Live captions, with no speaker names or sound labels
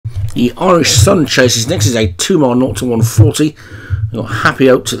The Irish Sun chases next is a 2 mile 0 to 140. We've got Happy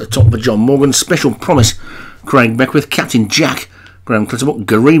Oats at the top for John Morgan. Special Promise, Craig Beckwith. Captain Jack, Graham Clutterbuck.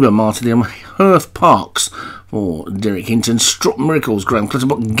 Gariba, Martin Hearth Parks for Derek Hinton. Struck Miracles, Graham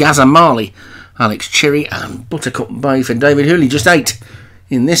Clutterbuck. Gaza Marley, Alex Cherry. And Buttercup Bay for David Hurley. Just 8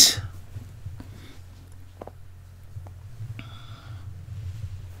 in this.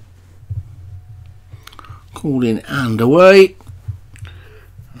 Called in and away.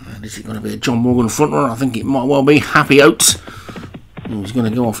 And is it going to be a John Morgan front runner? I think it might well be. Happy Oats, who's going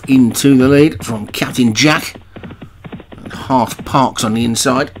to go off into the lead from Captain Jack. And Hearth Parks on the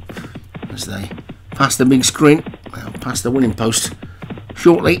inside as they pass the big screen. They'll pass the winning post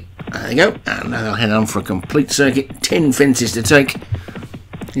shortly. There they go. And now they'll head on for a complete circuit. 10 fences to take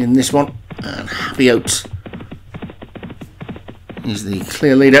in this one. And Happy Oats is the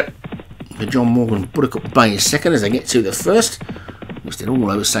clear leader. For John Morgan, Buttercup Bay is second as they get to the first. Which did all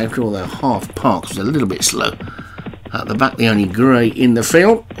over safely, although Hearth Parks was a little bit slow. At the back, the only grey in the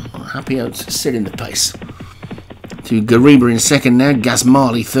field. Happy Oats setting the pace. To Gariba in second now, Gaz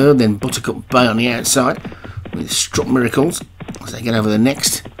Marley third, then Buttercup Bay on the outside with Struck Miracles as they get over the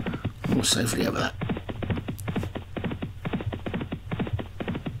next. All safely over that.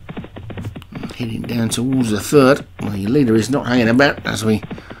 Heading down towards the third. Well, the leader is not hanging about as we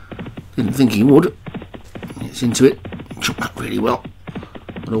didn't think he would. It's into it. Chucked that really well.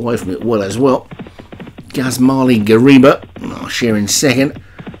 But away from it well as well. Gaz Marley, Gariba sharing second.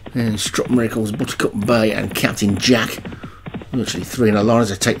 And Struck Miracles, Buttercup Bay and Captain Jack. Virtually 3 in a line as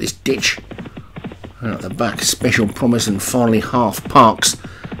they take this ditch. And at the back, Special Promise and finally Hearth Parks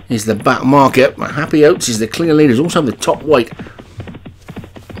is the back marker. Happy Oats is the clear leader. Also the top weight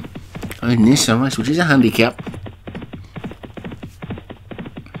in this race, which is a handicap.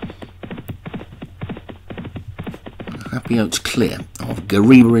 Happy Oats clear of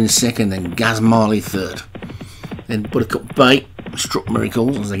Gariba in second, then Gaz Marley third. Then Buttercup Bay, Struck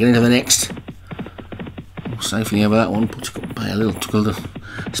Miracles as they get into the next. Safely over that one. Buttercup Bay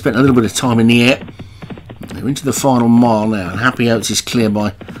spent a little bit of time in the air. They're into the final mile now, and Happy Oats is clear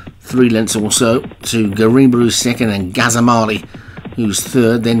by 3 lengths or so to Gariba who's second, and Gaz Marley who's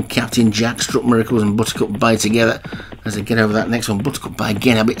third. Then Captain Jack, Struck Miracles and Buttercup Bay together as they get over that next one. Buttercup Bay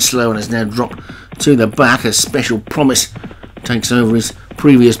again a bit slow and has now dropped to the back as Special Promise takes over his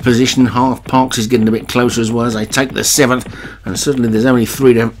previous position. Hearth Parks is getting a bit closer as well as they take the 7th, and certainly there's only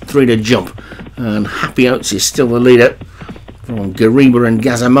three to jump, and Happy Oats is still the leader from Gariba and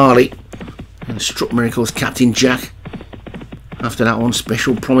Gaza Marley, and Struck Miracles, Captain Jack. After that one,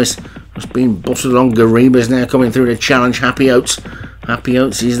 Special Promise has been bottled on. Gariba is now coming through to challenge Happy Oats. Happy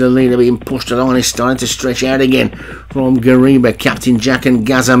Oats is the leader, being pushed along. He's starting to stretch out again from Gariba, Captain Jack and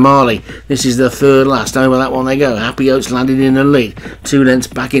Gaza Marley. This is the third last. Over that one they go. Happy Oats landed in the lead. 2 lengths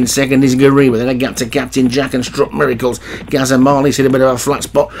back in second is Gariba. Then a gap to Captain Jack and Struck Miracles. Gaza Marley's hit a bit of a flat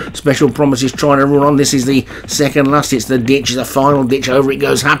spot. Special Promise is trying to run on. This is the second last. It's the ditch, the final ditch. Over it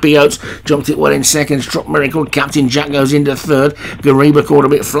goes. Happy Oats jumped it well in second. Struck Miracle. Captain Jack goes into third. Gariba caught a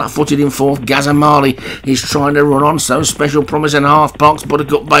bit flat-footed in fourth. Gaza Marley is trying to run on. So Special Promise and Hearth Parks,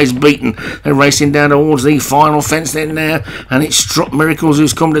 Buttercup Bay's beaten. They're racing down towards the final fence then now, and it's Struck Miracles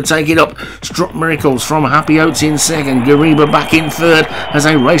who's come to take it up. Struck Miracles from Happy Oats in second. Gariba back in third as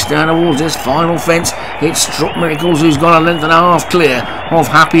they race down towards this final fence. It's Struck Miracles who's got a length and a half clear of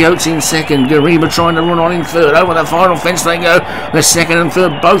Happy Oats in second. Gariba trying to run on in third. Over the final fence they go. The second and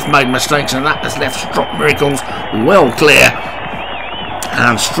third both made mistakes, and that has left Struck Miracles well clear.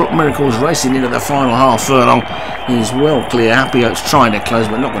 And Struck Miracles racing into the final half furlong is well clear. Happy Oats trying to close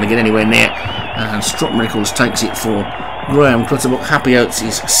but not going to get anywhere near, and Struck Miracles takes it for Graham Clutterbuck. Happy Oats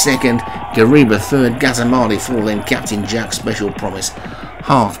is second, Gariba third, Gaza Marley fourth, then Captain Jack, Special Promise,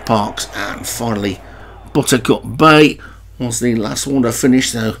 Hearth Parks and finally Buttercup Bay was the last one to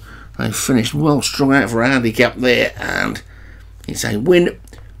finish. So they finished well strung out for a handicap there, and it's a win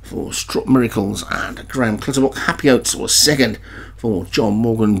for Struck Miracles and Graham Clutterbuck. Happy Oats was second for John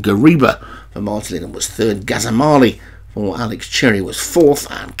Morgan. Gariba for Martin was third. Gaza Marley for Alex Cherry was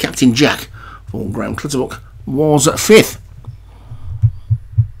fourth, and Captain Jack for Graham Clutterbuck was fifth.